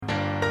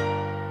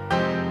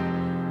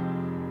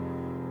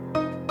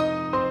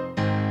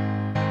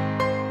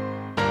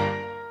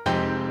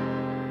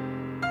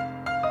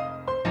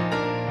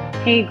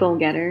Hey, goal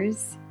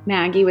getters.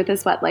 Maggie with a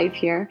Sweat Life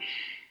here.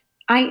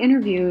 I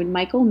interviewed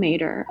Michael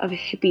Mader of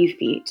Hippie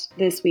Feet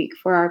this week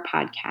for our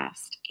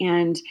podcast,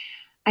 and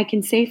I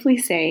can safely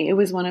say it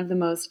was one of the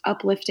most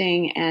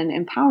uplifting and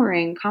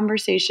empowering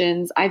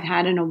conversations I've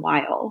had in a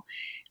while.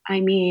 I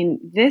mean,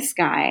 this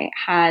guy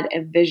had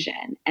a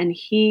vision and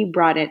he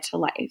brought it to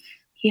life.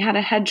 He had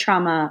a head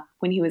trauma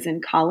when he was in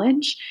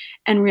college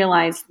and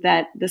realized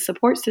that the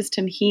support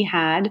system he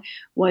had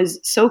was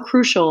so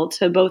crucial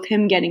to both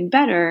him getting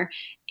better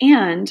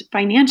and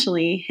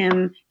financially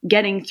him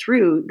getting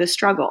through the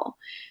struggle.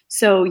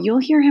 So you'll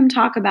hear him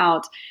talk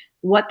about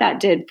what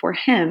that did for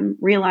him,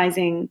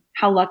 realizing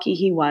how lucky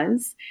he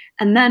was,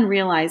 and then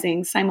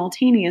realizing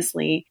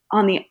simultaneously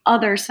on the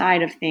other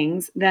side of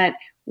things that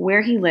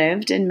where he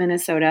lived in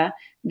Minnesota,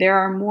 there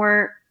are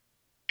more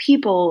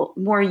people,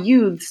 more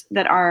youths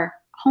that are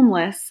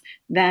homeless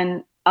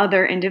than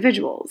other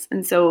individuals.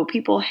 And so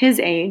people his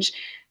age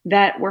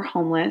that were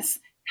homeless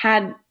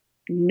had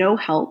no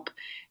help,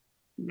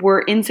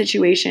 were in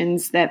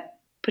situations that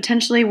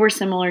potentially were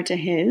similar to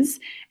his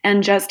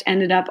and just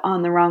ended up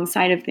on the wrong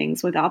side of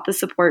things without the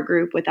support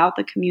group, without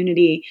the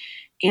community,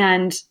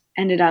 and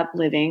ended up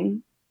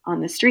living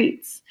on the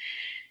streets.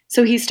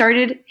 So he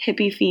started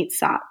Hippie Feet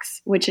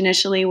Socks, which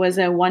initially was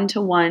a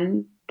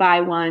one-to-one, buy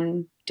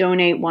one,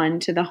 donate one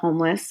to the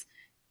homeless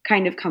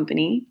kind of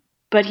company.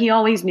 But he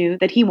always knew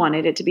that he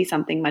wanted it to be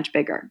something much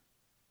bigger.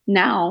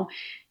 Now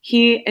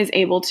he is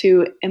able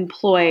to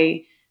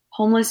employ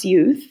homeless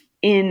youth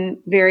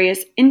in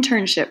various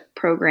internship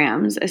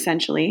programs,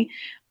 essentially,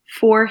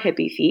 for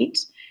Hippie Feet,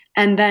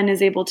 and then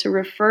is able to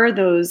refer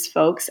those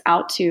folks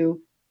out to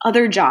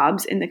other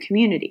jobs in the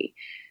community.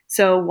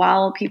 So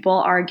while people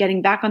are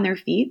getting back on their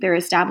feet, they're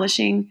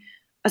establishing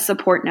a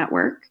support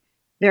network.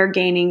 They're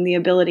gaining the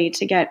ability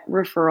to get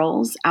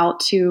referrals out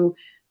to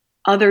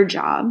other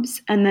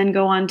jobs and then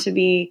go on to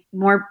be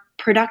more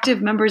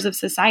productive members of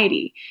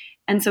society.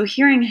 And so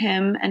hearing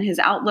him and his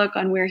outlook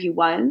on where he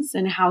was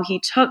and how he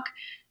took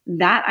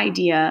that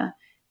idea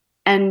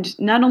and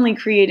not only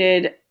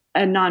created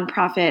a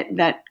nonprofit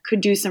that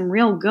could do some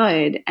real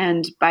good,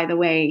 and by the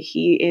way,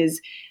 he is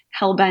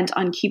hell-bent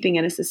on keeping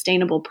it a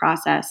sustainable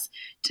process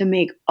to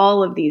make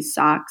all of these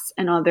socks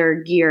and other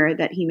gear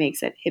that he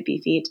makes at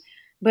Hippie Feet,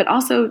 but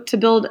also to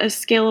build a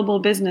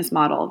scalable business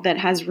model that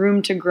has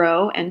room to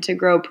grow and to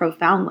grow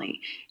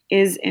profoundly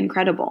is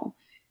incredible.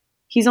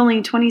 He's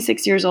only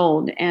 26 years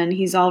old and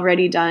he's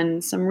already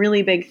done some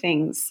really big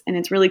things. And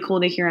it's really cool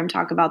to hear him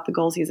talk about the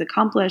goals he's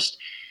accomplished.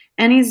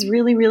 And he's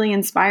really, really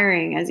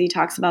inspiring as he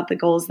talks about the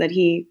goals that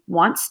he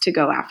wants to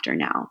go after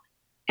now.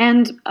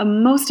 And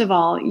most of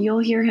all, you'll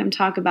hear him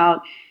talk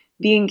about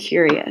being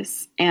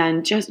curious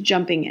and just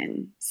jumping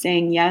in,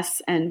 saying yes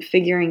and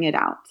figuring it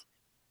out.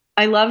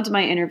 I loved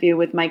my interview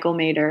with Michael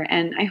Mader,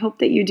 and I hope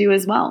that you do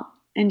as well.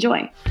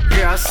 Enjoy.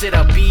 Yeah, I said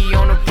I'll be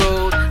on the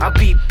road. I'll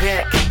be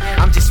back.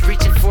 I'm just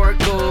reaching for a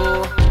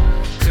goal.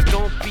 So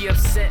don't be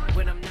upset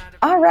when I'm not.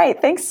 All right.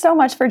 Thanks so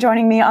much for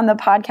joining me on the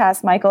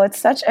podcast, Michael. It's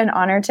such an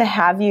honor to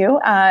have you.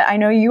 I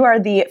know you are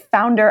the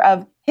founder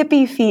of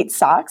Hippie Feet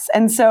Socks.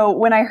 And so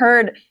when I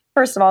heard,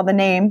 first of all, the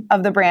name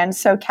of the brand,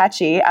 so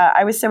catchy,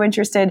 I was so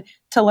interested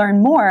to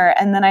learn more.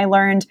 And then I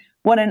learned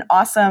what an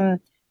awesome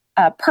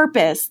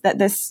purpose that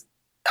this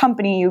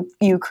company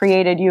you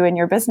created, you and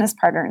your business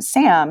partner,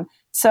 Sam.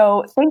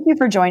 So thank you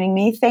for joining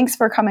me. Thanks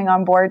for coming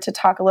on board to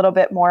talk a little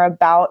bit more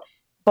about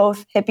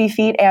both Hippie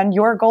Feet and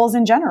your goals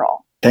in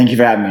general. Thank you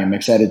for having me. I'm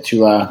excited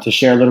to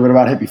share a little bit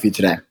about Hippie Feet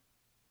today.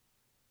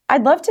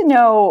 I'd love to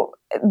know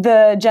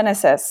the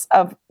genesis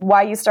of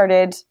why you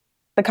started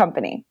the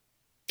company.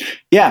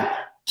 Yeah.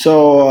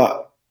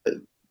 So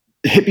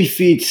Hippie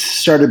Feet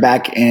started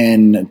back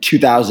in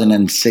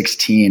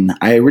 2016.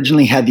 I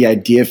originally had the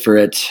idea for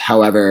it,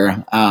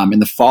 however, in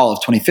the fall of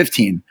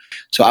 2015.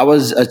 So I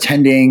was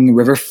attending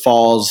River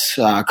Falls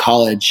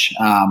College,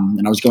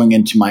 and I was going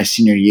into my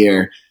senior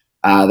year.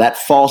 That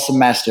fall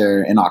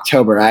semester in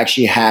October, I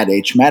actually had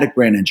a traumatic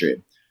brain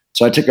injury.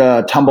 So I took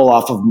a tumble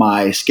off of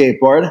my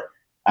skateboard,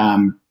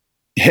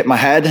 hit my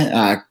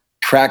head,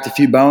 cracked a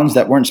few bones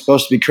that weren't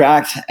supposed to be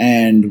cracked,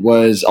 and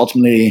was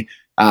ultimately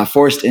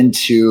forced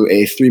into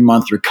a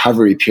 3-month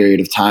recovery period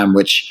of time,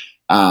 which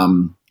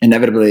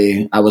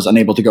inevitably I was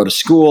unable to go to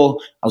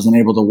school, I was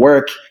unable to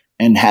work,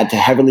 and had to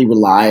heavily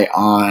rely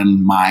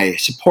on my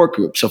support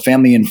group. So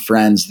family and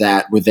friends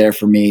that were there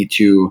for me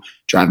to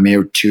drive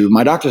me to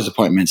my doctor's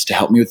appointments, to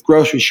help me with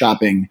grocery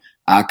shopping,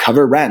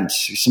 cover rent,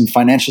 some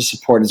financial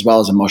support as well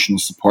as emotional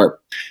support.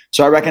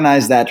 So I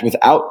recognized that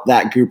without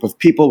that group of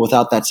people,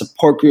 without that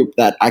support group,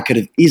 that I could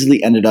have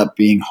easily ended up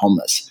being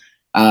homeless.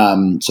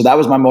 So that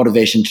was my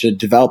motivation to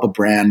develop a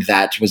brand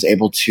that was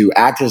able to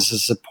act as a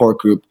support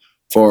group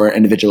for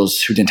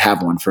individuals who didn't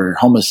have one, for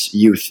homeless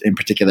youth in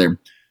particular.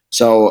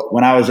 So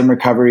when I was in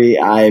recovery,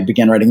 I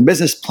began writing a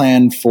business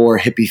plan for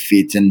Hippie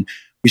Feet, and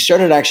we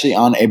started actually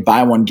on a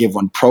buy one, give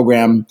one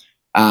program,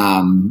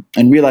 and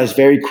realized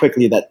very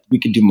quickly that we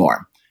could do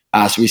more.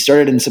 So we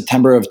started in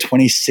September of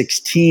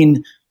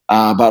 2016.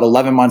 About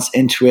 11 months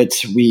into it,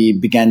 we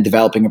began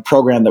developing a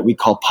program that we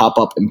call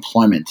Pop-Up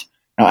Employment.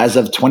 Now, as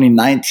of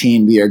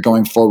 2019, we are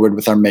going forward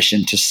with our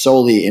mission to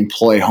solely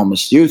employ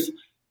homeless youth.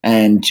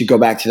 And to go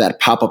back to that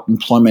pop-up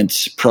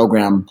employment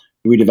program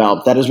we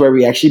developed, that is where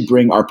we actually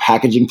bring our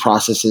packaging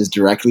processes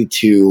directly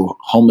to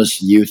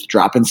homeless youth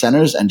drop-in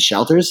centers and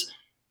shelters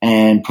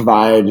and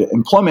provide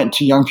employment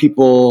to young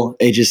people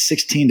ages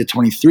 16 to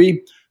 23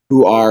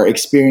 who are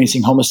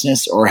experiencing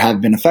homelessness or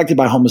have been affected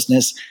by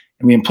homelessness,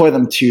 and we employ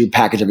them to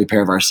package every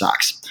pair of our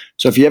socks.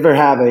 So if you ever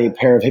have a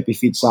pair of Hippie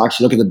Feet socks,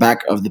 you look at the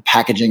back of the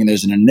packaging and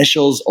there's an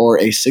initials or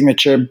a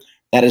signature.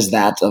 That is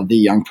that of the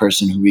young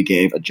person who we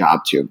gave a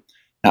job to.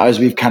 Now, as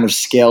we've kind of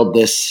scaled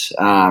this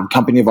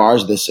company of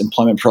ours, this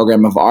employment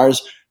program of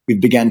ours,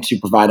 we've begun to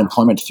provide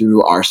employment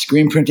through our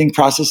screen printing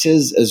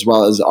processes as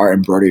well as our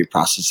embroidery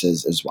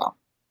processes as well.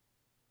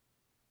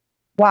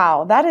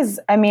 Wow. That is,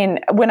 I mean,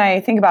 when I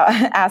think about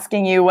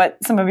asking you what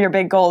some of your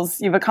big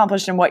goals you've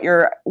accomplished and what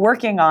you're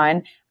working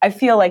on, I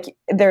feel like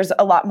there's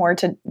a lot more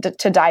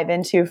to dive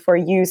into for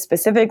you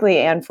specifically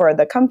and for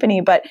the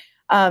company. But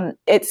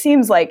it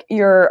seems like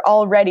you're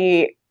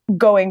already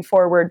going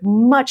forward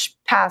much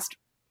past,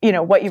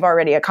 what you've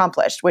already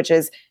accomplished, which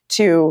is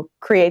to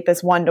create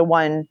this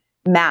one-to-one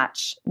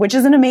match, which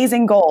is an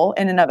amazing goal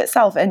in and of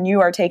itself. And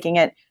you are taking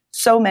it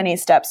so many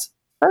steps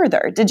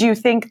further. Did you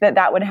think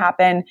that would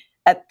happen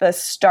at the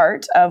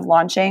start of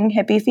launching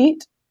Hippie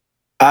Feet?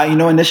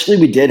 Initially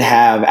we did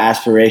have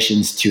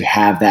aspirations to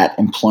have that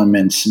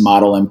employment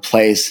model in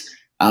place,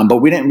 but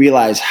we didn't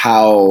realize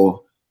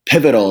how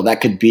pivotal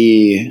that could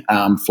be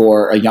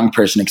for a young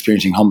person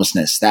experiencing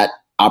homelessness, that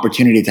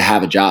opportunity to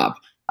have a job,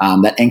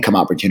 that income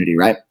opportunity,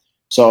 right?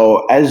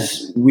 So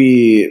as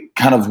we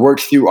kind of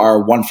worked through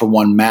our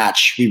one-for-one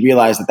match, we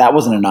realized that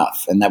wasn't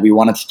enough and that we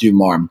wanted to do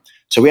more.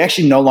 So we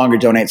actually no longer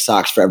donate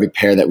socks for every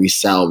pair that we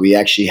sell. We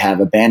actually have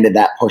abandoned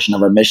that portion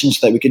of our mission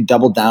so that we could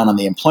double down on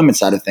the employment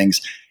side of things.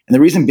 And the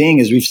reason being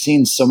is we've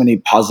seen so many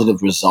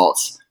positive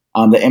results.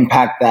 The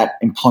impact that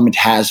employment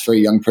has for a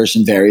young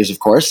person varies, of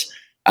course.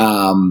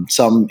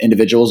 Some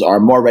individuals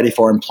are more ready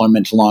for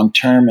employment long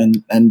term,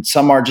 and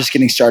some are just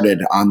getting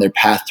started on their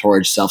path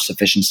towards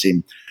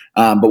self-sufficiency.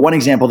 But one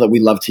example that we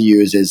love to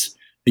use is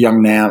a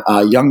young man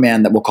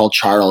that we'll call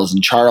Charles.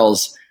 And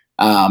Charles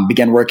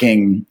began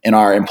working in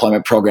our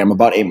employment program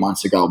about 8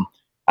 months ago.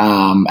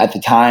 At the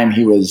time,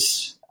 he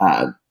was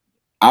out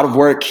of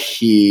work.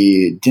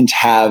 He didn't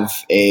have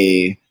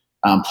a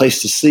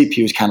place to sleep.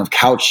 He was kind of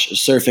couch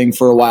surfing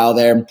for a while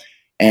there.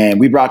 And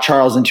we brought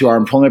Charles into our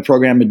employment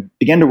program and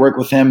began to work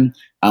with him,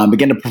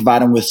 began to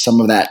provide him with some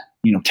of that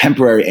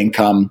temporary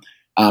income,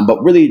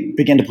 but really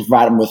began to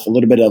provide him with a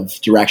little bit of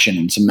direction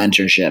and some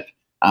mentorship.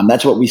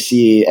 That's what we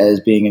see as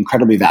being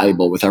incredibly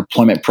valuable with our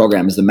employment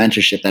program, is the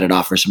mentorship that it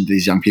offers some of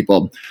these young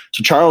people.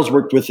 So Charles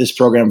worked with this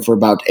program for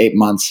about 8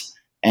 months,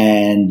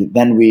 and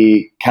then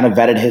we kind of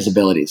vetted his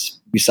abilities.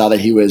 We saw that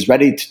he was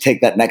ready to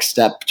take that next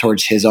step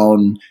towards his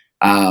own,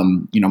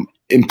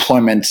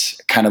 employment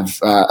kind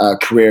of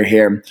career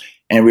here.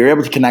 And we were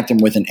able to connect him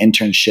with an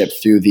internship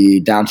through the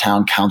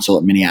Downtown Council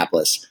at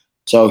Minneapolis.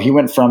 So he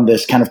went from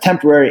this kind of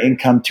temporary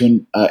income to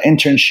an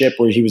internship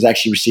where he was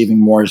actually receiving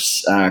more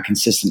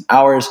consistent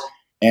hours.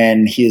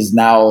 And he has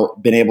now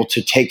been able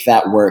to take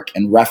that work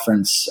and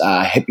reference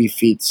Hippie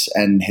Feet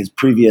and his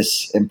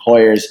previous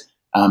employers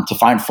to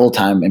find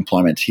full-time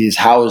employment. He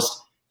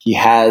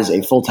has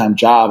a full-time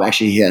job.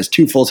 Actually, he has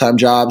 2 full-time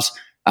jobs.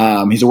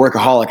 He's a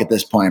workaholic at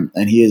this point,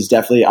 and he is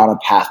definitely on a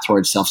path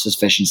towards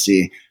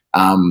self-sufficiency.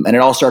 And it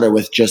all started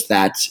with just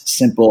that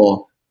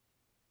simple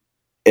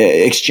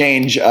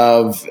exchange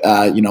of,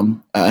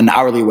 an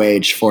hourly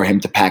wage for him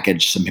to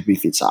package some Hippie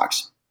Feet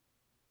socks.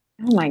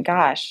 Oh my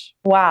gosh.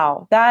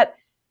 Wow. That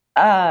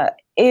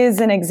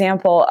is an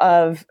example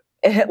of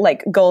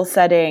like goal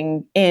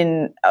setting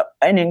in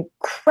an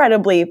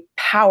incredibly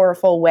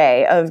powerful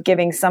way of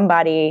giving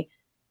somebody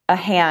a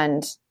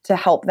hand to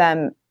help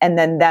them, and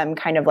then them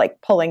kind of like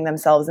pulling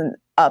themselves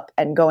up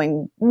and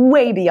going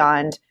way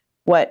beyond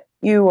what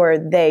you or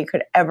they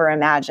could ever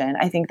imagine.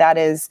 I think that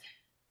is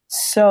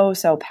so,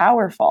 so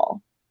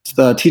powerful. It's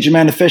the teach a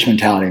man to fish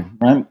mentality,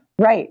 right?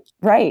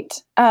 Right.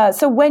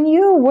 So when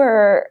you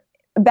were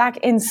back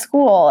in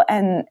school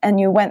and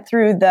you went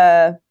through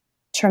the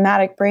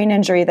traumatic brain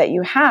injury that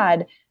you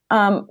had,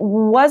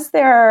 was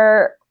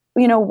there,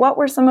 what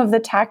were some of the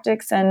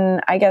tactics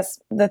and I guess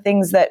the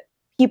things that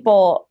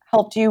people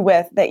helped you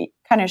with that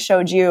kind of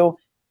showed you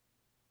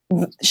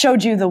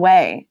the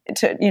way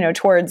to,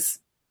 towards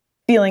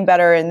feeling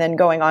better and then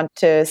going on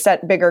to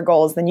set bigger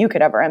goals than you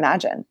could ever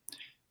imagine?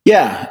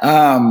 Yeah.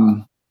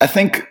 I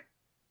think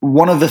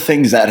one of the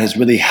things that has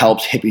really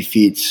helped Hippie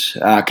Feet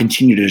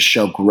continue to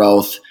show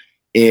growth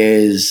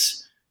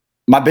is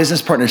my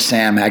business partner,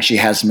 Sam, actually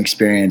has some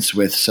experience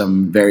with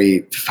some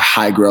very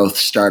high growth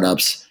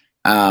startups.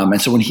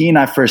 And so when he and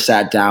I first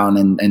sat down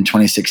in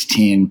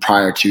 2016,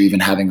 prior to even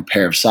having a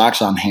pair of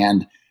socks on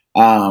hand,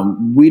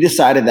 we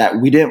decided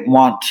that we didn't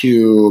want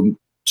to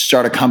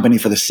start a company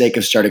for the sake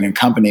of starting a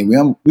company.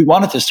 We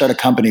wanted to start a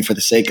company for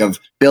the sake of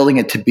building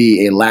it to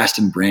be a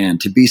lasting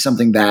brand, to be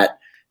something that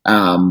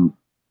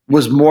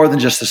was more than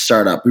just a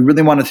startup. We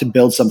really wanted to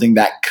build something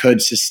that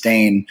could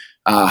sustain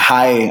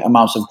high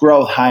amounts of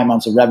growth, high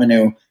amounts of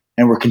revenue,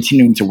 and we're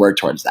continuing to work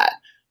towards that.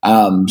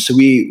 So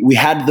we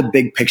had the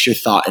big picture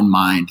thought in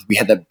mind. We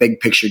had that big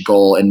picture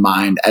goal in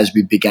mind as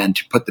we began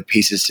to put the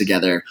pieces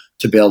together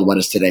to build what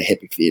is today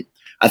Hippie Feet.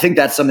 I think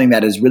that's something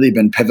that has really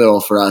been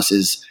pivotal for us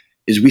is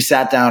we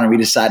sat down and we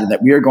decided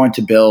that we are going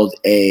to build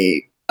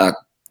a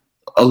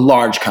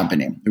large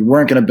company. We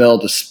weren't going to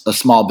build a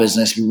small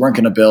business. We weren't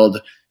going to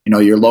build,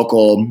 your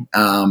local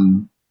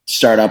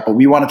startup, but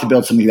we wanted to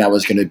build something that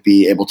was going to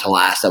be able to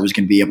last, that was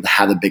going to be able to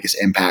have the biggest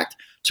impact.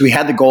 So we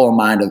had the goal in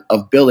mind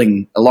of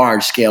building a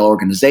large scale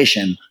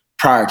organization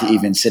prior to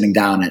even sitting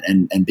down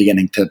and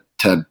beginning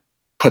to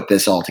put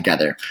this all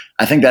together.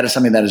 I think that is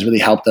something that has really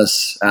helped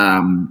us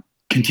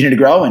continue to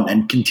grow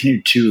and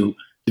continue to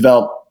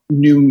develop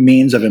new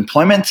means of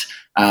employment,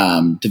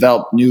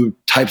 develop new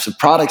types of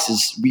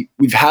products.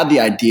 We've had the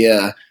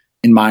idea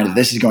in mind that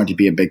this is going to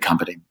be a big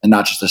company and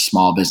not just a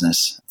small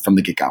business from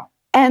the get-go.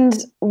 And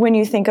when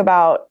you think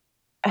about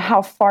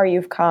how far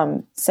you've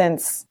come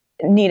since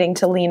needing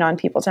to lean on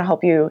people to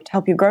help you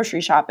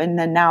grocery shop, and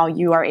then now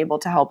you are able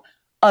to help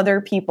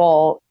other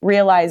people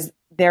realize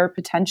their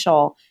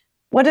potential,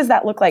 what does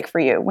that look like for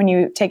you when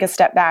you take a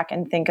step back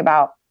and think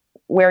about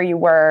where you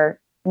were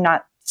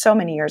not so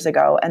many years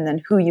ago and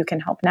then who you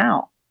can help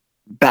now?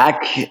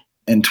 Back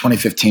in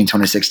 2015,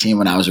 2016,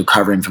 when I was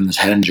recovering from this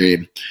head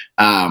injury,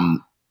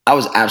 I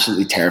was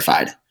absolutely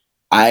terrified.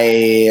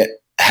 I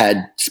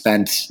had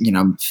spent,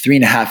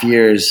 3.5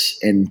 years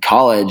in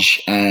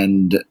college,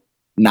 and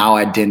now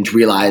I didn't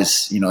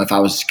realize, if I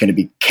was going to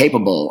be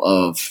capable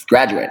of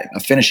graduating,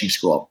 of finishing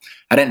school.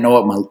 I didn't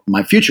know what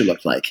my future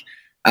looked like.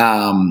 So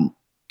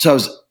I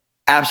was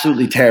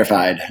absolutely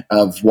terrified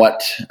of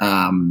what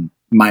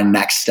my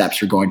next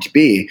steps were going to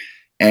be.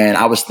 And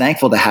I was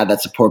thankful to have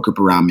that support group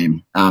around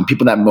me,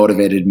 people that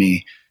motivated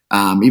me.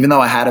 Even though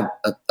I had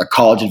a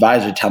college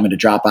advisor tell me to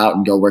drop out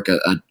and go work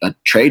a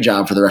trade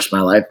job for the rest of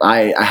my life,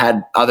 I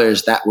had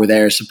others that were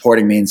there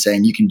supporting me and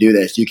saying, you can do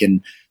this, you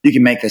can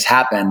make this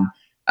happen.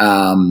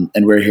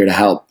 And we're here to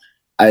help.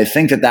 I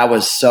think that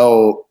was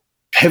so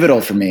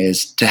pivotal for me,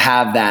 is to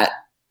have that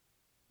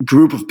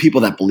group of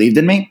people that believed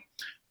in me.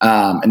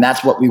 And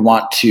that's what we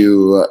want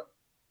to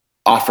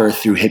offer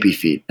through Hippie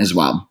Feet as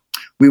well.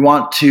 We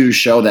want to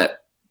show that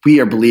we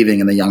are believing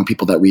in the young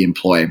people that we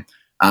employ.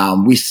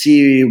 We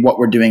see what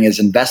we're doing as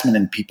investment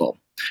in people.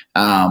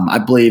 I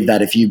believe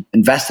that if you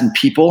invest in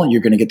people,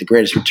 you're going to get the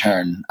greatest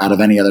return out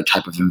of any other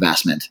type of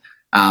investment.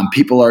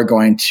 People are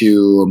going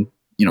to,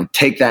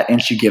 take that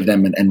inch you give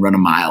them and run a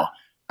mile.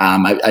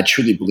 I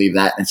truly believe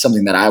that. And it's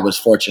something that I was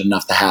fortunate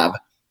enough to have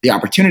the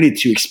opportunity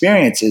to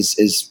experience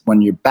is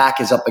when your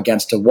back is up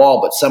against a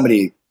wall, but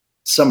somebody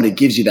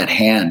gives you that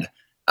hand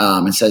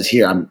and says,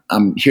 here,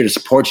 I'm here to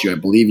support you. I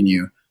believe in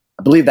you.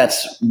 I believe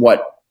that's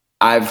what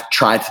I've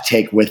tried to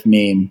take with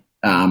me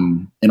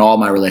in all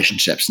my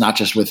relationships, not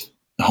just with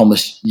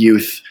homeless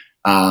youth,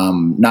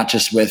 not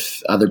just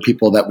with other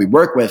people that we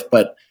work with,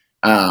 but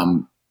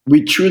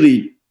we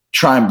truly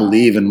try and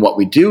believe in what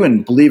we do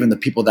and believe in the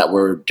people that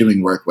we're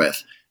doing work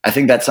with. I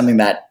think that's something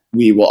that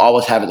we will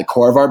always have at the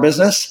core of our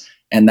business,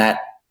 and that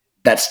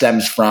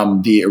stems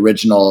from the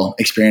original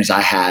experience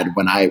I had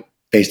when I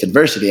faced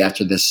adversity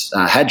after this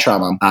head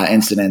trauma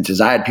incident. Is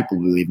I had people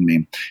believe in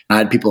me, I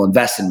had people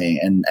invest in me,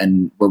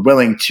 and were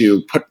willing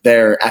to put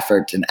their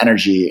effort and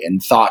energy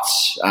and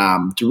thoughts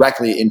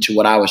directly into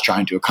what I was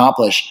trying to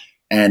accomplish,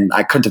 and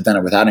I couldn't have done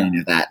it without any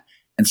of that.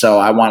 And so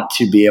I want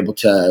to be able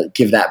to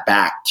give that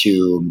back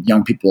to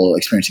young people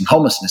experiencing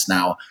homelessness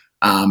now,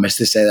 is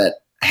to say that,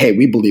 hey,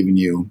 we believe in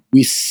you,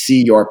 we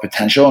see your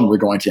potential, and we're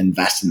going to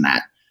invest in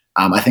that.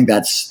 I think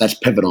that's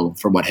pivotal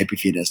for what Hippie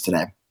Feet is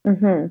today.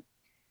 Mm-hmm.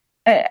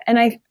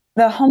 And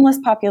the homeless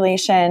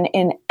population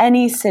in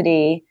any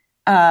city,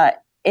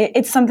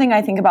 it's something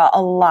I think about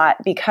a lot,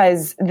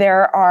 because they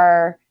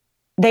are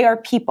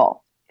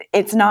people.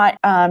 It's not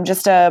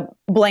just a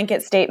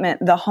blanket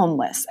statement, the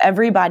homeless.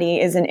 Everybody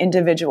is an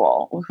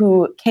individual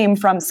who came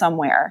from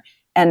somewhere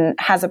and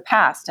has a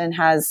past and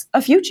has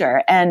a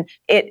future. And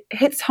it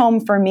hits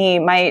home for me.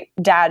 My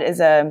dad is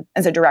a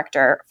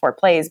director for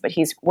plays, but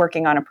he's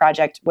working on a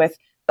project with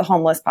the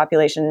homeless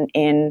population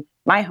in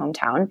my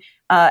hometown.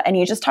 And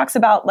he just talks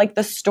about like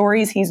the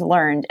stories he's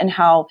learned and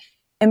how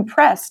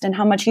impressed and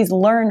how much he's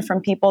learned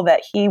from people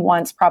that he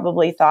once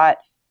probably thought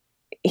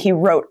he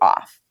wrote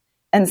off.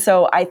 And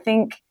so I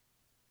think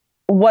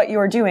what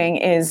you're doing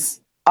is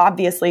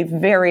obviously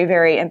very,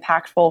 very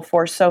impactful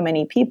for so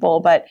many people,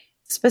 but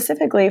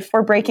specifically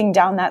for breaking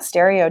down that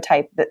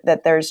stereotype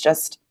that there's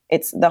just,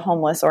 it's the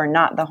homeless or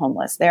not the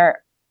homeless.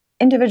 They're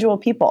individual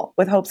people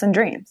with hopes and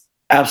dreams.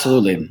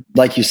 Absolutely.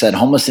 Like you said,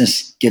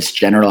 homelessness gets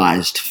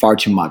generalized far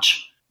too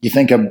much. You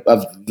think of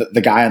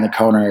the guy on the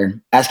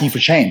corner asking for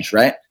change,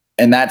 right?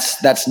 And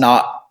that's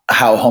not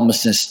how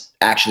homelessness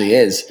actually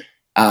is.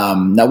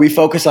 Now, we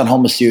focus on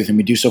homeless youth, and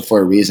we do so for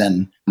a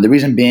reason. The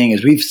reason being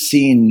is we've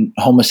seen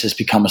homelessness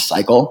become a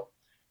cycle.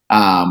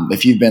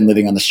 If you've been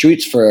living on the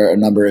streets for a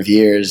number of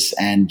years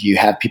and you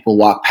have people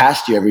walk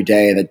past you every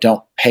day that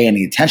don't pay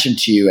any attention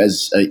to you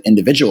as an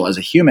individual, as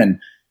a human,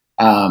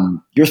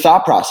 your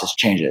thought process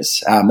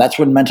changes. That's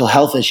when mental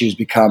health issues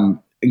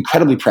become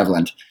incredibly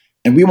prevalent.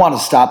 And we want to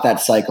stop that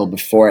cycle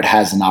before it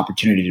has an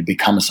opportunity to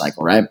become a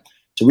cycle, right?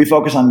 So we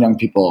focus on young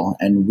people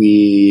and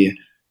we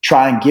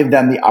try and give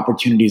them the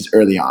opportunities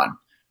early on.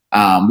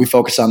 We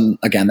focus on,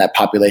 again, that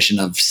population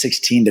of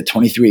 16 to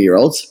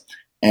 23-year-olds,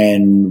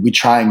 and we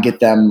try and get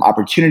them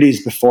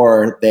opportunities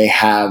before they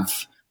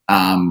have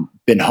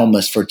been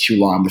homeless for too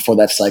long, before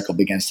that cycle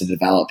begins to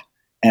develop.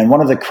 And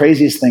one of the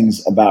craziest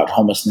things about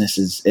homelessness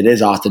is it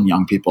is often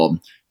young people,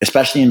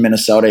 especially in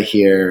Minnesota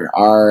here.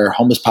 Our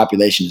homeless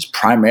population is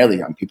primarily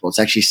young people. It's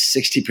actually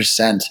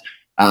 60%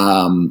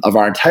 of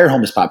our entire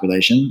homeless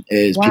population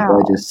is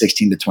people ages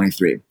 16 to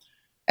 23.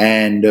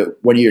 And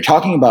when you're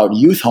talking about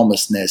youth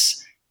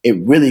homelessness, it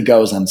really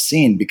goes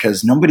unseen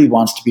because nobody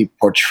wants to be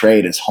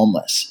portrayed as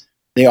homeless.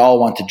 They all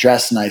want to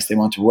dress nice. They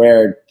want to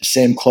wear the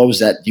same clothes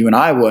that you and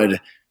I would.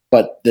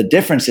 But the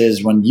difference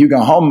is when you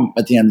go home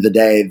at the end of the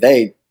day,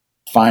 they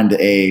find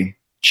a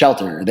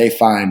shelter, or they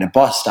find a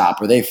bus stop,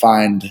 or they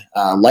find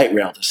a light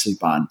rail to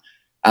sleep on.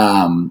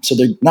 So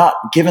they're not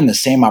given the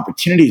same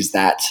opportunities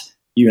that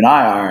you and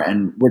I are,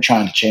 and we're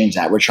trying to change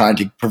that. We're trying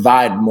to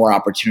provide more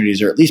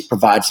opportunities, or at least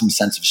provide some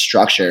sense of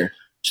structure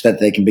so that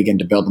they can begin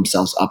to build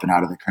themselves up and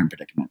out of their current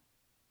predicament.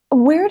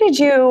 Where did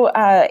you,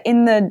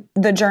 in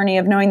the journey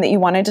of knowing that you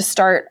wanted to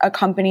start a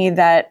company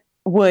that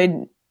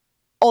would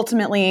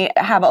ultimately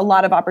have a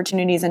lot of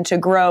opportunities and to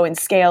grow and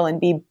scale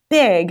and be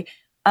big,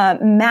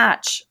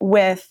 match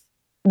with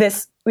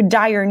this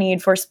dire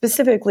need for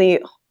specifically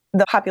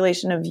the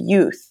population of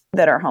youth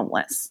that are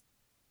homeless?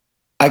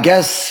 I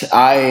guess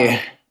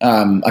I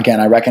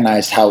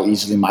recognized how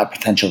easily my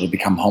potential to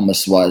become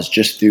homeless was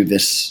just through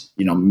this,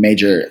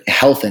 major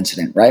health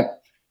incident, right?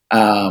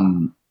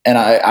 And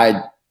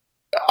I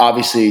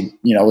obviously,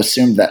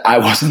 assumed that I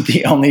wasn't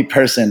the only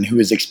person who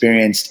has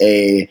experienced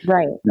a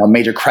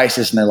major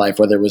crisis in their life,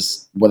 whether it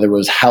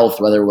was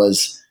health, whether it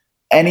was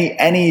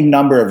any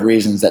number of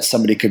reasons that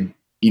somebody could,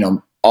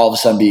 all of a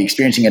sudden be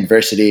experiencing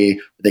adversity,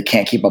 where they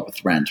can't keep up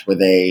with rent, where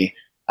they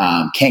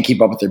can't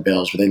keep up with their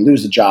bills, where they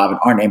lose a job and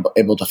aren't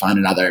able to find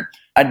another.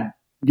 I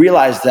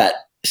realized that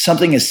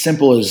something as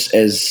simple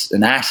as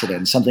an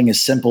accident, something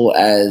as simple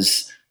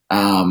as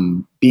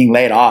being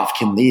laid off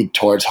can lead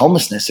towards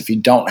homelessness if you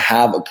don't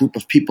have a group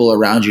of people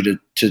around you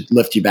to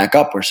lift you back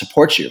up or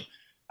support you.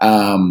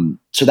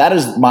 So that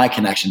is my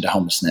connection to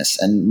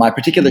homelessness. And my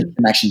particular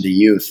connection to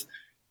youth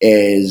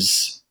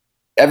is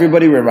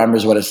everybody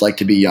remembers what it's like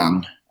to be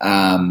young.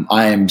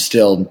 I'm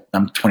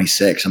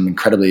 26. I'm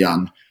incredibly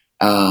young.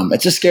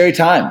 It's a scary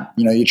time.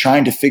 You're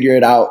trying to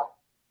figure out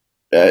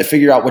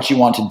what you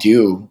want to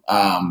do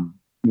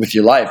with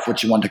your life,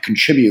 what you want to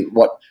contribute,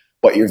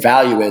 what your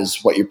value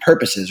is, what your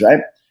purpose is, right?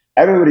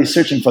 Everybody's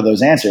searching for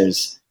those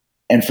answers.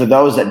 And for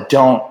those that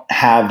don't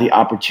have the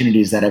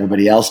opportunities that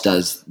everybody else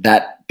does,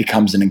 that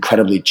becomes an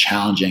incredibly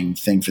challenging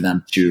thing for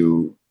them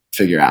to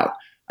figure out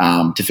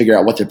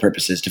what their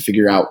purpose is, to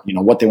figure out,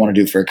 what they want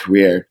to do for a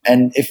career.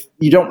 And if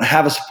you don't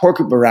have a support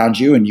group around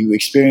you and you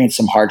experience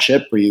some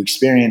hardship, or you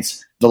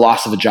experience the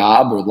loss of a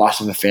job or loss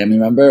of a family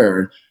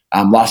member,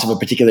 or loss of a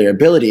particular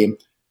ability,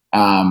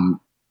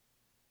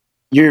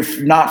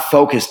 you're not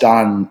focused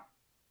on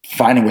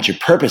finding what your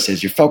purpose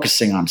is. You're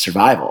focusing on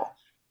survival.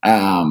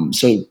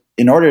 So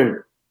in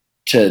order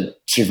to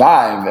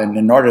survive and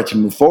in order to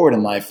move forward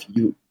in life,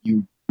 you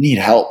need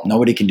help.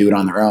 Nobody can do it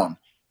on their own.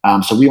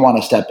 So we want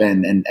to step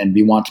in and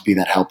we want to be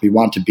that help. We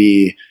want to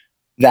be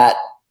that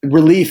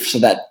relief so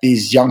that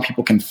these young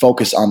people can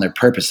focus on their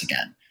purpose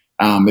again.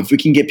 If we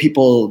can get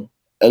people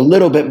a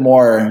little bit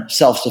more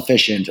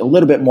self-sufficient, a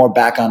little bit more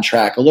back on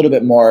track, a little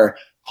bit more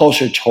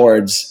closer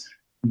towards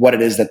what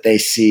it is that they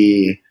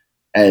see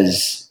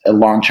as a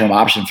long-term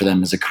option for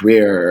them as a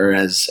career or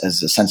as a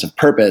sense of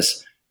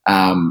purpose,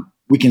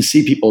 we can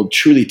see people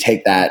truly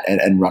take that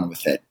and run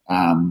with it.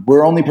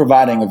 We're only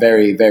providing a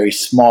very, very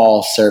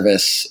small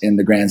service in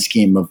the grand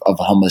scheme of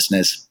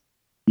homelessness.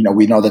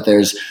 We know that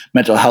there's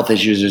mental health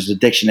issues, there's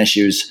addiction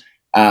issues,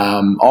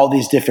 all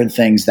these different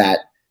things that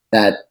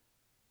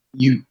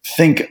you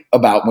think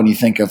about when you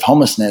think of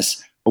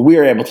homelessness, but we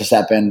are able to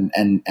step in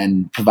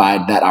and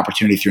provide that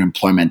opportunity through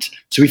employment.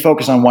 So we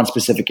focus on one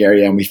specific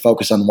area and we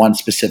focus on one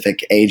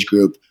specific age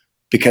group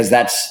because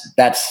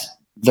that's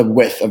the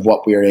width of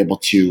what we are able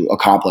to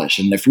accomplish.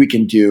 And if we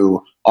can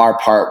do our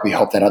part, we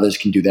hope that others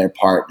can do their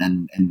part.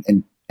 And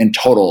in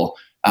total,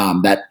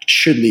 that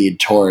should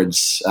lead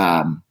towards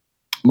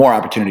more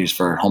opportunities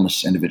for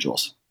homeless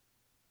individuals.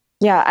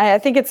 Yeah, I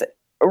think it's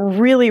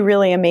really,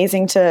 really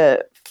amazing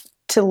to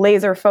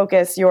laser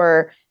focus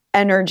your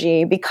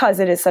energy because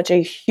it is such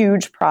a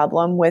huge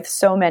problem with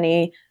so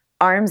many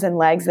arms and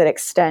legs that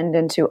extend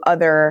into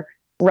other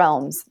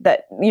realms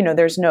that,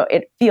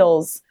 it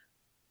feels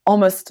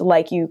almost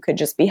like you could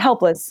just be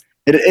helpless.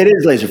 It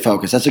is laser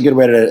focused. That's a good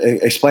way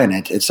to explain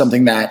it. It's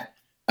something that,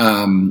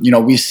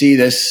 we see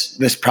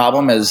this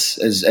problem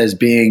as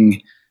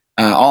being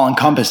all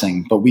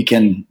encompassing, but we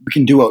can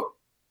do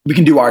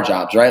our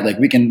jobs, right? Like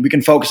we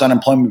can focus on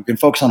employment. We can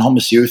focus on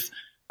homeless youth.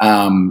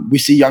 We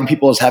see young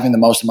people as having the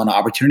most amount of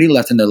opportunity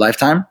left in their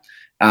lifetime.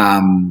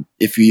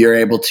 If you're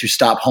able to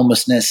stop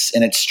homelessness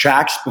in its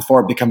tracks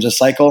before it becomes a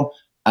cycle,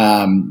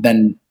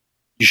 then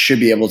you should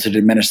be able to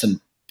diminish the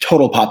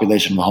total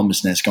population of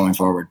homelessness going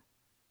forward.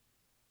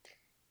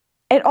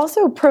 It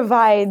also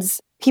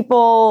provides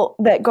people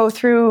that go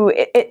through,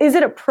 is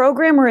it a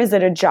program or is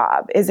it a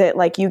job? Is it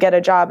like you get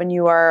a job and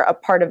you are a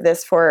part of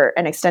this for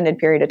an extended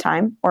period of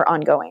time or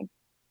ongoing?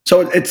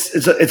 So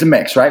it's a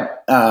mix, right?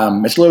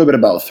 It's a little bit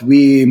of both.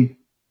 We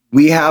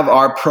have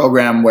our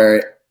program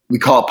where we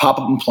call it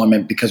pop-up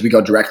employment because we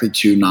go directly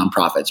to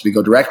nonprofits. We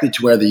go directly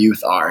to where the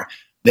youth are.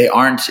 They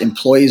aren't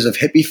employees of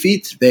Hippie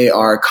Feet. They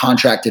are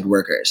contracted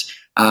workers.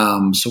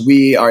 So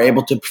we are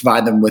able to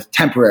provide them with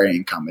temporary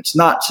income. It's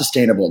not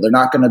sustainable. They're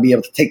not going to be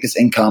able to take this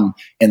income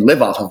and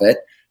live off of it.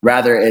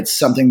 Rather, it's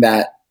something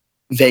that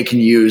they can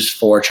use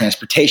for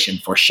transportation,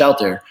 for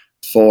shelter,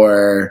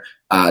 for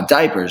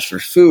diapers, for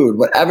food,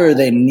 whatever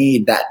they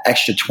need that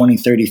extra $20,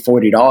 $30,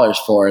 $40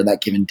 for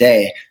that given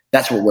day.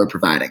 That's what we're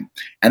providing.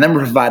 And then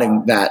we're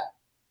providing that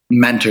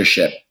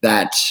mentorship,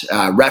 that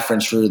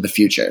reference for the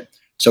future.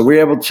 So we're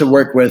able to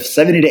work with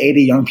 70 to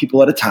 80 young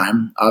people at a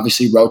time,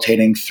 obviously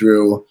rotating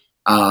through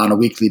on a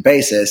weekly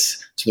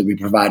basis so that we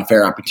provide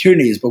fair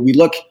opportunities. But we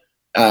look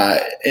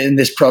in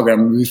this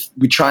program,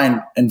 we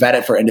try and vet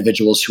it for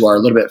individuals who are a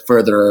little bit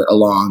further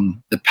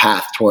along the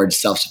path towards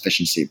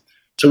self-sufficiency.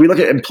 So we look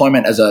at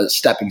employment as a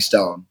stepping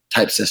stone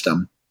type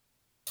system.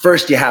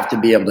 First, you have to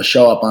be able to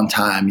show up on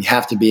time. You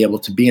have to be able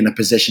to be in a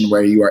position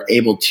where you are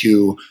able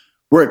to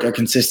work a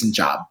consistent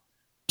job.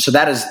 So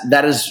that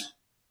is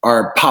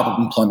our pop-up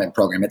employment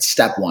program. It's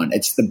step one.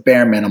 It's the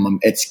bare minimum.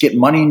 It's get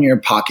money in your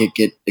pocket,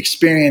 get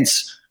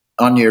experience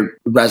on your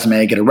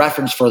resume, get a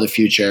reference for the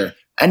future,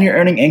 and you're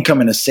earning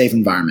income in a safe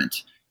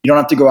environment. You don't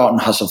have to go out and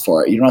hustle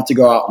for it. You don't have to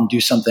go out and do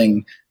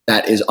something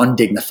that is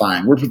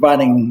undignifying. We're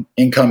providing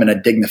income in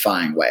a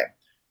dignifying way.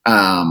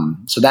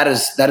 So that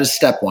is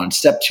step one.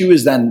 Step two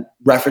is then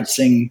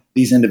referencing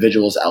these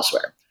individuals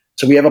elsewhere.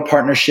 So we have a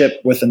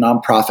partnership with a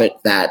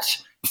nonprofit that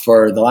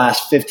for the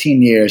last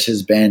 15 years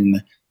has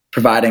been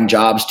providing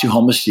jobs to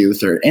homeless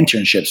youth, or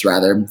internships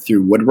rather,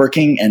 through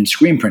woodworking and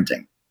screen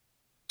printing.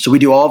 So we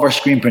do all of our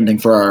screen printing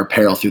for our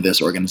apparel through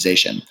this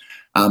organization.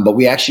 But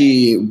we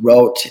actually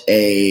wrote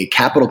a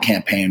capital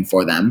campaign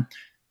for them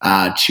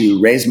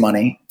to raise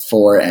money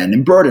for an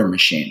embroidery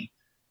machine.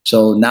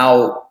 So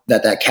now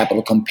that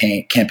capital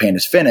campaign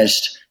is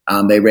finished,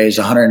 they raised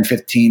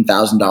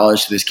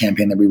 $115,000 for this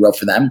campaign that we wrote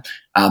for them.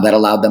 That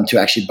allowed them to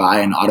actually buy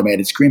an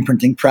automated screen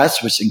printing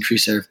press, which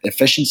increased their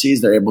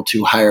efficiencies. They're able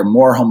to hire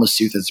more homeless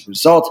youth as a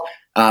result.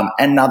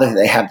 And now that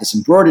they have this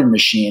embroidery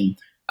machine,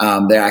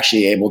 they're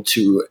actually able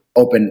to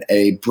open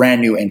a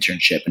brand new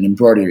internship, an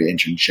embroidery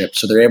internship.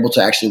 So they're able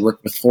to actually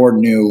work with 4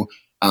 new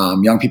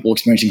young people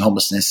experiencing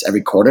homelessness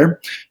every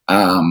quarter.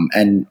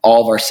 And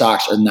all of our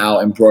socks are now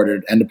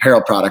embroidered, and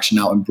apparel products are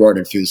now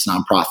embroidered through this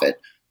nonprofit.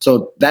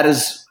 So that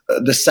is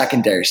the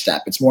secondary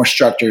step. It's more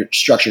structured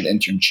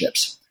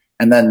internships.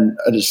 And then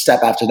a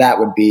step after that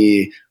would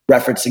be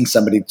referencing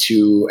somebody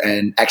to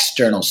an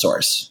external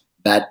source.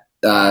 That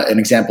an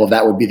example of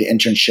that would be the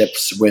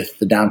internships with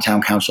the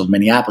Downtown Council of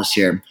Minneapolis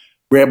here.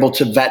 We're able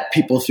to vet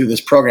people through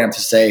this program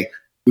to say,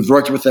 we've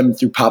worked with them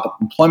through pop-up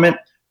employment.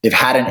 They've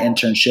had an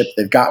internship.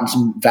 They've gotten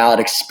some valid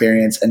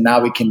experience. And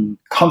now we can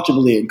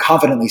comfortably and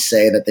confidently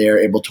say that they are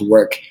able to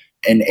work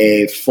in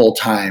a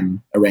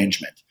full-time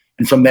arrangement.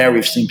 And from there,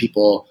 we've seen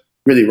people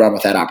really run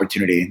with that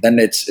opportunity. Then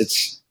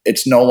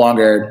it's no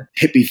longer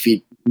Hippie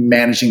Feet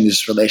managing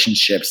these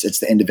relationships.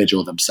 It's the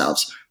individual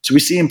themselves. So we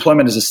see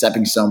employment as a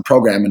stepping stone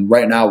program. And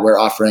right now we're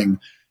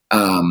offering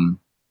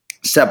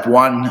step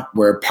one.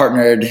 We're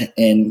partnered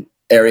in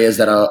areas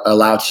that are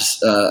allowed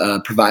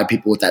to provide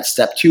people with that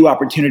step two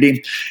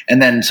opportunity.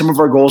 And then some of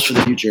our goals for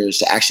the future is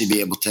to actually be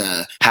able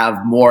to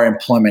have more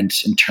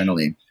employment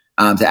internally,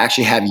 to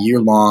actually have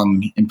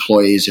year-long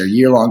employees or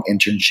year-long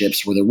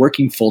internships where they're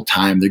working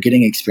full-time. They're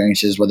getting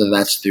experiences, whether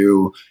that's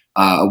through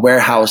a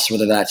warehouse,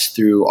 whether that's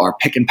through our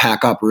pick and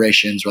pack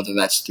operations, whether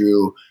that's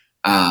through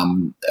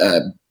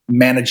a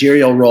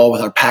managerial role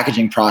with our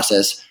packaging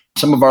process.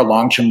 Some of our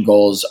long-term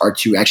goals are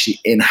to actually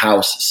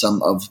in-house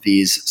some of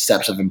these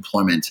steps of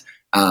employment,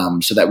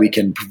 so that we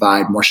can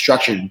provide more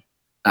structured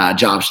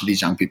jobs to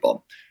these young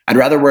people. I'd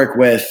rather work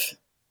with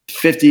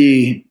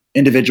 50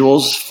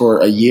 individuals for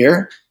a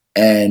year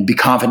and be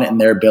confident in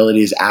their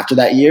abilities after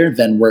that year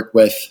than work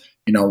with,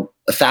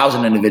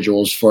 1,000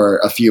 individuals for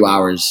a few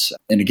hours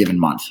in a given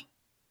month.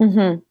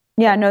 Mm-hmm.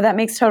 Yeah, no, that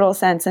makes total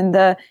sense. And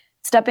the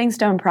stepping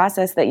stone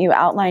process that you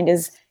outlined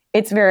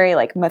it's very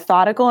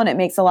methodical, and it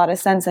makes a lot of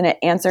sense, and it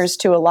answers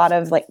to a lot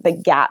of the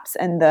gaps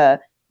and the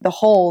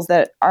holes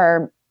that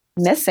are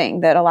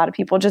missing, that a lot of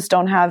people just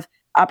don't have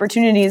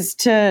opportunities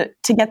to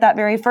get that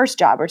very first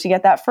job or to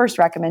get that first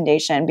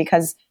recommendation,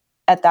 because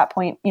at that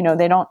point,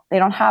 they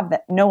don't have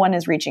that. No one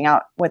is reaching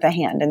out with a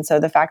hand. And so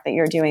the fact that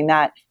you're doing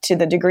that to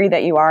the degree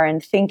that you are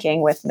and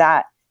thinking with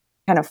that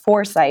kind of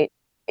foresight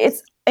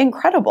it's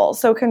incredible.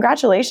 So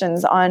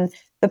congratulations on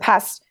the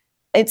past,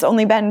 it's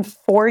only been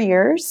 4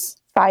 years,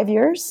 5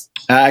 years?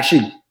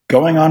 Actually,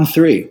 going on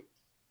 3.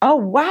 Oh,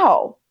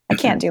 wow. I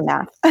can't do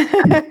math.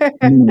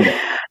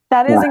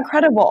 That is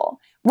incredible.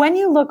 When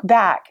you look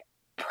back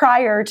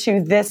prior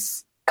to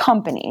this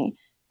company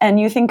and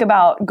you think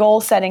about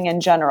goal setting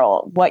in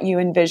general, what you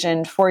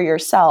envisioned for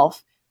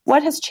yourself,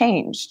 what has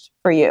changed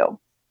for you?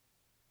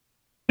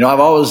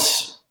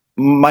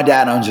 My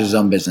dad owns his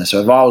own business,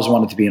 so I've always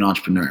wanted to be an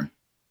entrepreneur.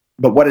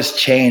 But what has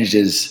changed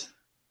is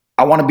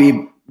I want to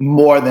be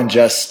more than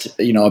just,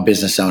 a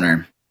business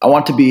owner. I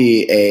want to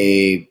be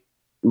a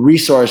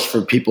resource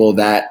for people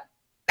that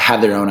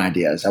have their own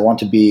ideas. I want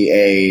to be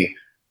a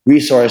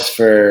resource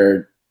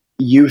for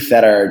youth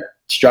that are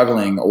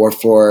struggling, or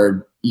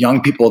for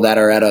young people that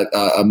are at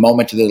a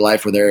moment of their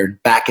life where their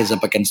back is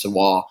up against the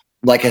wall.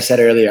 Like I said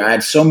earlier, I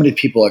had so many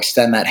people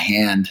extend that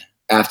hand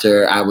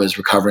after I was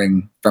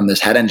recovering from this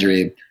head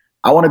injury.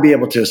 I want to be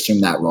able to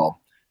assume that role.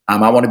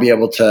 I want to be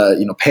able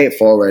to, pay it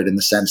forward in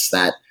the sense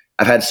that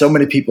I've had so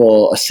many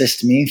people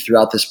assist me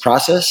throughout this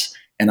process,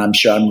 and I'm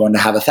sure I'm going to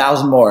have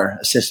 1,000 more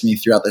assist me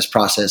throughout this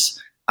process.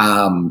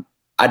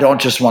 I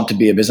don't just want to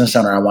be a business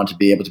owner. I want to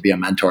be able to be a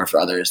mentor for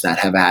others that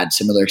have had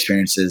similar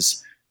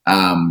experiences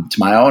to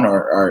my own,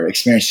 or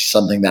experienced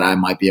something that I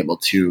might be able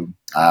to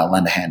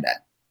lend a hand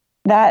at.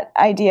 That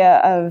idea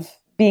of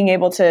being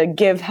able to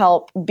give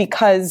help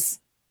because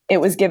it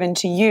was given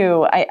to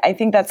you, I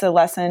think that's a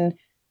lesson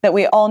that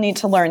we all need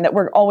to learn, that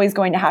we're always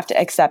going to have to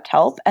accept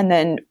help, and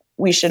then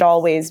we should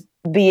always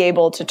be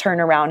able to turn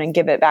around and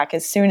give it back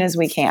as soon as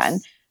we can,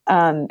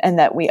 and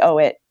that we owe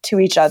it to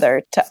each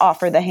other to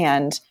offer the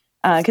hand,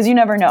 because you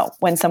never know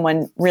when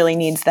someone really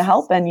needs the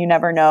help, and you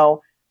never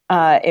know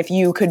if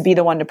you could be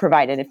the one to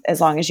provide it, as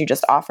long as you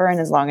just offer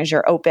and as long as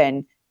you're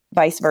open,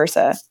 vice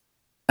versa.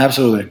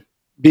 Absolutely.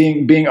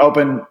 Being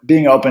open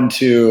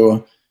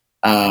to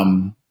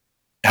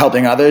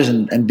helping others,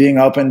 and being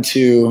open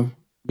to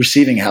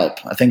receiving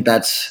help. I think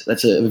that's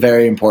a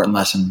very important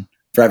lesson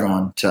for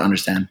everyone to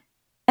understand.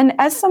 And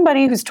as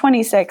somebody who's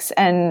 26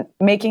 and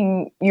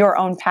making your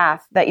own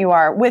path that you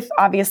are,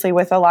 obviously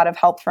with a lot of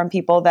help from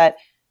people that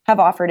have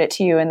offered it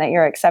to you and that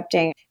you're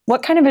accepting,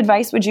 what kind of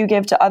advice would you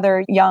give to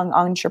other young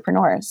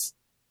entrepreneurs?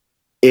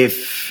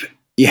 If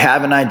you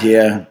have an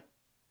idea,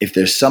 if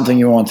there's something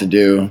you want to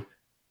do,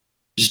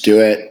 just do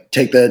it.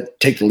 Take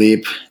the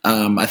leap.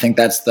 I think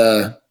that's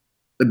the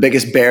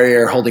biggest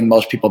barrier holding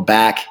most people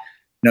back.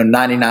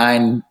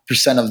 99%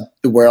 of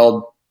the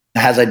world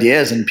has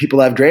ideas, and people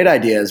have great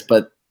ideas,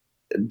 but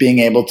being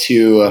able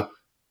to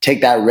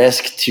take that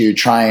risk to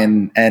try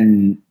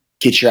and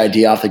get your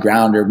idea off the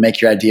ground or make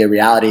your idea a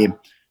reality,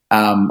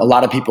 a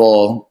lot of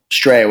people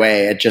stray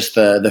away at just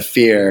the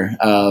fear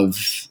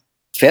of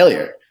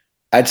failure.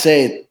 I'd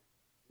say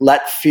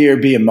let fear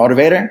be a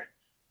motivator.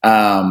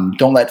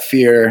 Don't let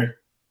fear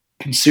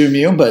consume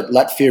you, but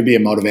let fear be a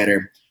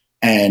motivator.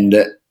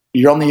 And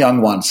you're only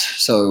young once.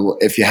 So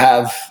if you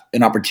have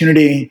an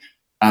opportunity,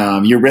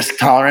 your risk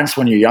tolerance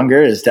when you're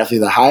younger is definitely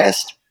the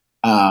highest.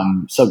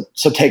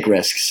 So take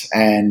risks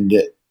and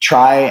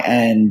try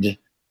and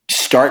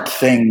start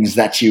things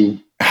that you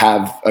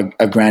have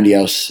a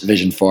grandiose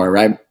vision for,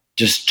 right?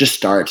 Just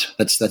start.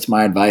 That's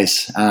my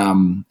advice.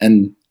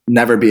 And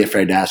never be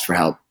afraid to ask for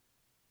help.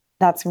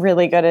 That's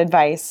really good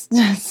advice.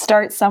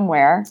 Start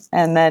somewhere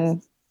and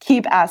then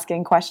keep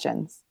asking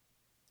questions.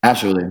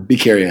 Absolutely. Be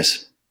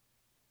curious.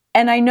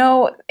 And I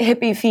know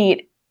Hippie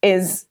Feet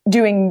is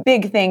doing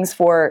big things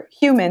for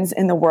humans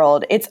in the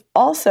world. It's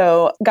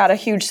also got a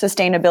huge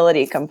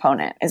sustainability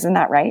component. Isn't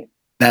that right?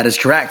 That is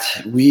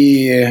correct.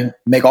 We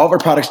make all of our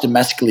products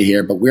domestically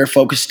here, but we're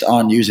focused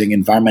on using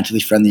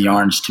environmentally friendly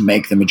yarns to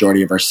make the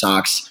majority of our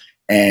socks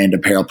and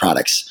apparel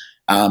products.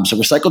 So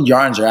recycled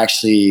yarns are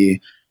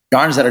actually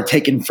yarns that are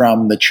taken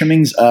from the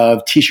trimmings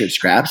of t-shirt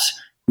scraps,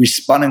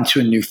 respun into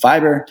a new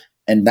fiber,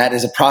 and that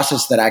is a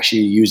process that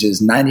actually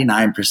uses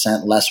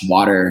 99% less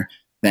water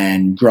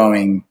than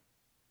growing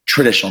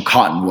traditional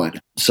cotton would.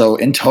 So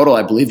in total,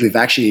 I believe we've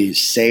actually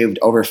saved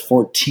over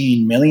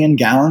 14 million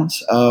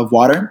gallons of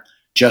water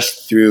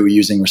just through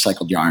using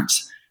recycled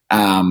yarns.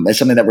 It's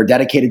something that we're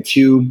dedicated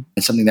to.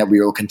 It's something that we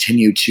will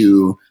continue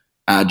to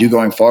do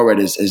going forward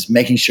is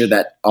making sure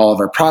that all of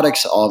our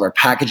products, all of our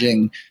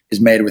packaging is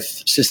made with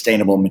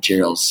sustainable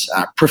materials,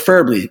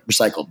 preferably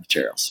recycled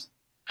materials.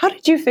 How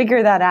did you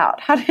figure that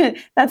out?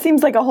 That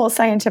seems like a whole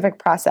scientific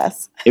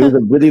process. It was a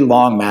really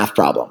long math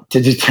problem to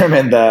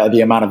determine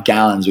the amount of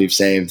gallons we've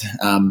saved,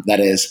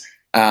 that is.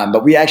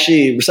 But we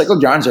actually,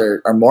 recycled yarns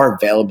are more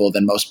available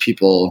than most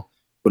people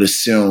would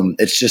assume.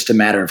 It's just a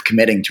matter of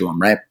committing to them,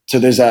 right? So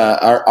there's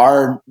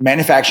our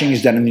manufacturing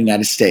is done in the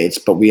United States,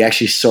 but we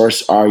actually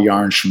source our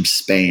yarns from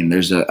Spain.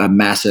 There's a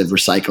massive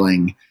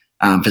recycling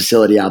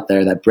facility out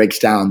there that breaks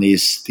down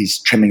these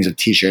trimmings of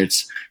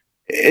t-shirts.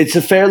 It's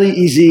a fairly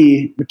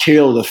easy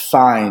material to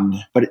find,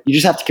 but you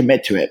just have to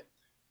commit to it.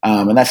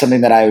 And that's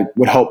something that I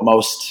would hope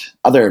most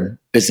other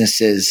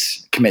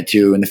businesses commit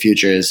to in the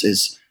future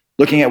is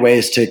looking at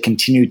ways to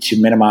continue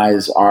to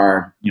minimize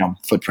our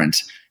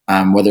footprint.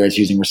 whether it's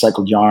using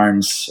recycled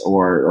yarns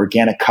or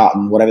organic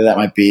cotton, whatever that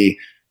might be.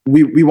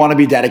 We want to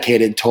be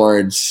dedicated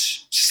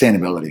towards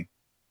sustainability.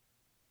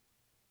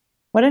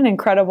 What an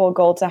incredible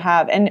goal to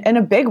have, and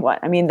a big one.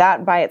 I mean,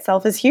 that by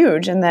itself is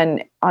huge. And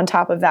then on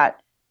top of that,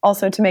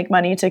 also to make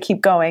money to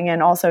keep going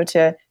and also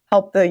to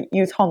help the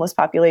youth homeless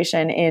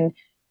population in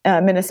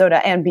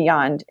Minnesota and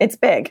beyond. It's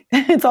big.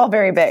 It's all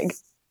very big.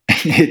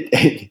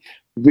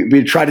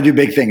 We try to do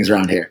big things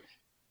around here.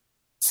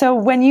 So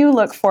when you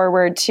look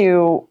forward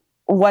to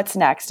what's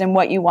next and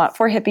what you want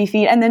for Hippie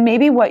Feet, and then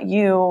maybe what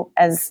you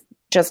as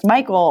just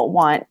Michael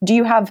want, do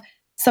you have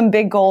some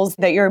big goals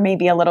that you're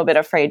maybe a little bit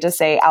afraid to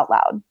say out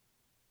loud?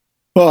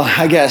 Well,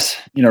 I guess,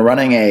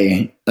 running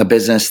a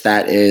business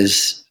that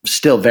is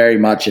still very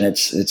much in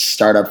its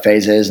startup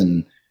phases,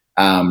 and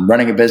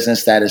running a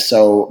business that is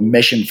so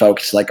mission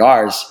focused like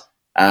ours,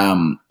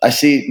 I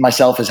see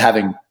myself as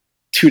having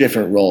two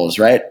different roles,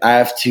 right? I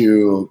have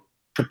to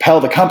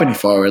propel the company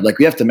forward. Like,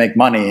 we have to make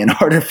money in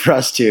order for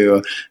us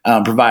to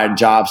provide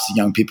jobs to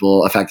young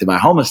people affected by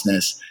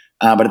homelessness.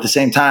 But at the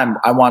same time,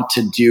 I want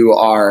to do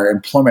our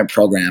employment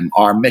program,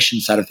 our mission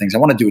side of things. I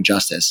want to do it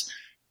justice.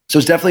 So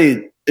it's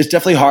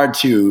definitely hard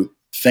to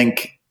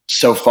think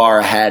so far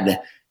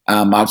ahead,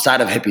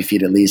 outside of Hippie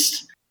Feet at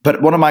least.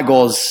 But one of my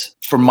goals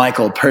for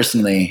Michael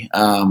personally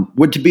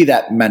would to be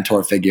that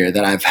mentor figure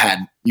that I've had,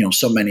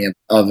 so many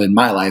of in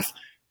my life.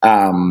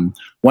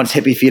 Once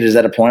Hippie Feet is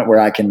at a point where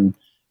I can,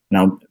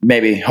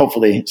 maybe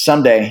hopefully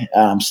someday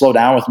slow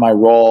down with my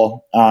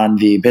role on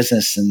the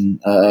business and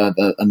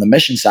on the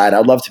mission side,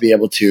 I'd love to be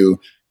able to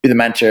be the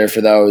mentor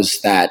for those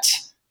that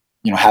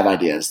have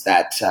ideas.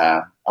 That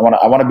I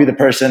want to be the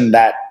person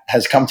that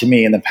has come to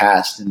me in the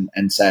past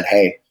and said,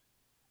 "Hey,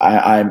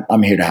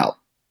 I'm here to help."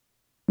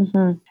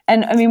 Mm-hmm.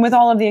 And I mean, with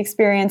all of the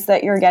experience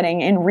that you're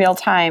getting in real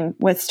time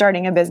with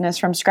starting a business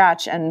from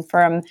scratch and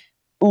from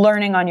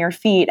learning on your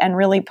feet and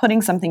really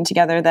putting something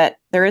together that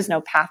there is no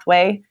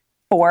pathway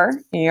for,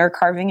 you're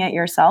carving it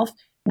yourself,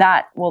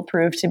 that will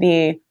prove to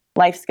be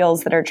life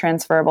skills that are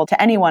transferable to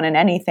anyone and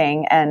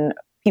anything, and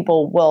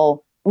people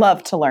will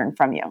love to learn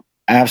from you.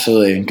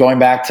 Absolutely. Going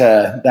back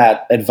to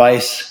that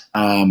advice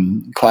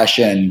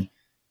question,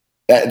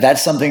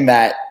 that's something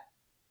that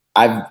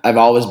I've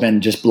always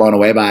been just blown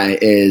away by.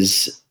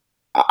 Is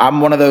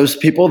I'm one of those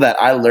people that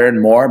I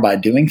learn more by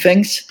doing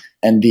things,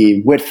 and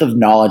the width of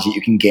knowledge that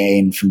you can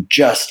gain from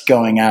just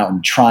going out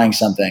and trying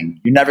something.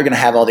 You're never going to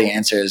have all the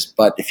answers,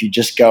 but if you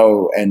just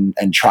go and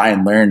try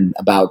and learn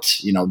about,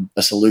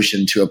 a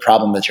solution to a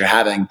problem that you're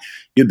having,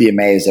 you'd be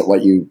amazed at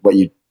what you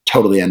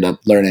totally end up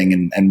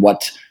learning and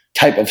what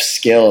type of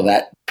skill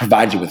that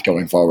provides you with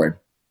going forward.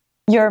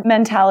 Your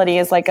mentality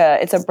is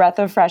it's a breath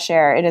of fresh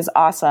air. It is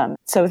awesome.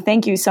 So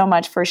thank you so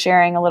much for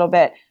sharing a little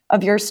bit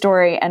of your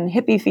story and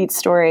Hippie Feet's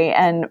story,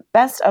 and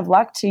best of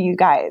luck to you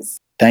guys.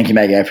 Thank you,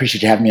 Maggie. I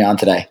appreciate you having me on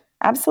today.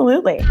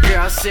 Absolutely.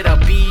 Girl, said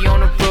I'll be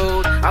on the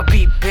road. I'll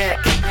be back.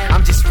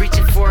 I'm just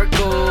reaching for a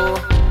goal.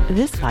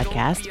 This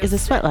podcast is a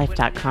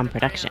sweatlife.com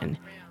production,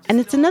 and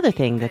it's another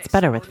thing that's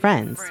better with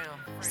friends.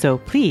 So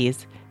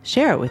please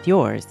share it with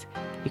yours.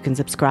 You can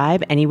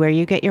subscribe anywhere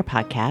you get your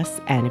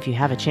podcasts, and if you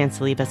have a chance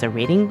to leave us a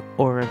rating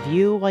or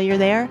review while you're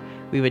there,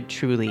 we would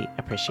truly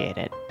appreciate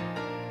it.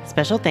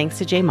 Special thanks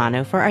to Jay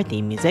Mano for our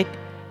theme music,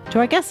 to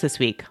our guest this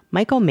week,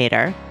 Michael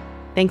Mader.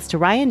 Thanks to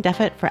Ryan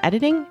Deffett for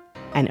editing,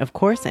 and of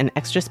course, an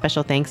extra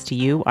special thanks to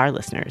you, our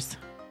listeners.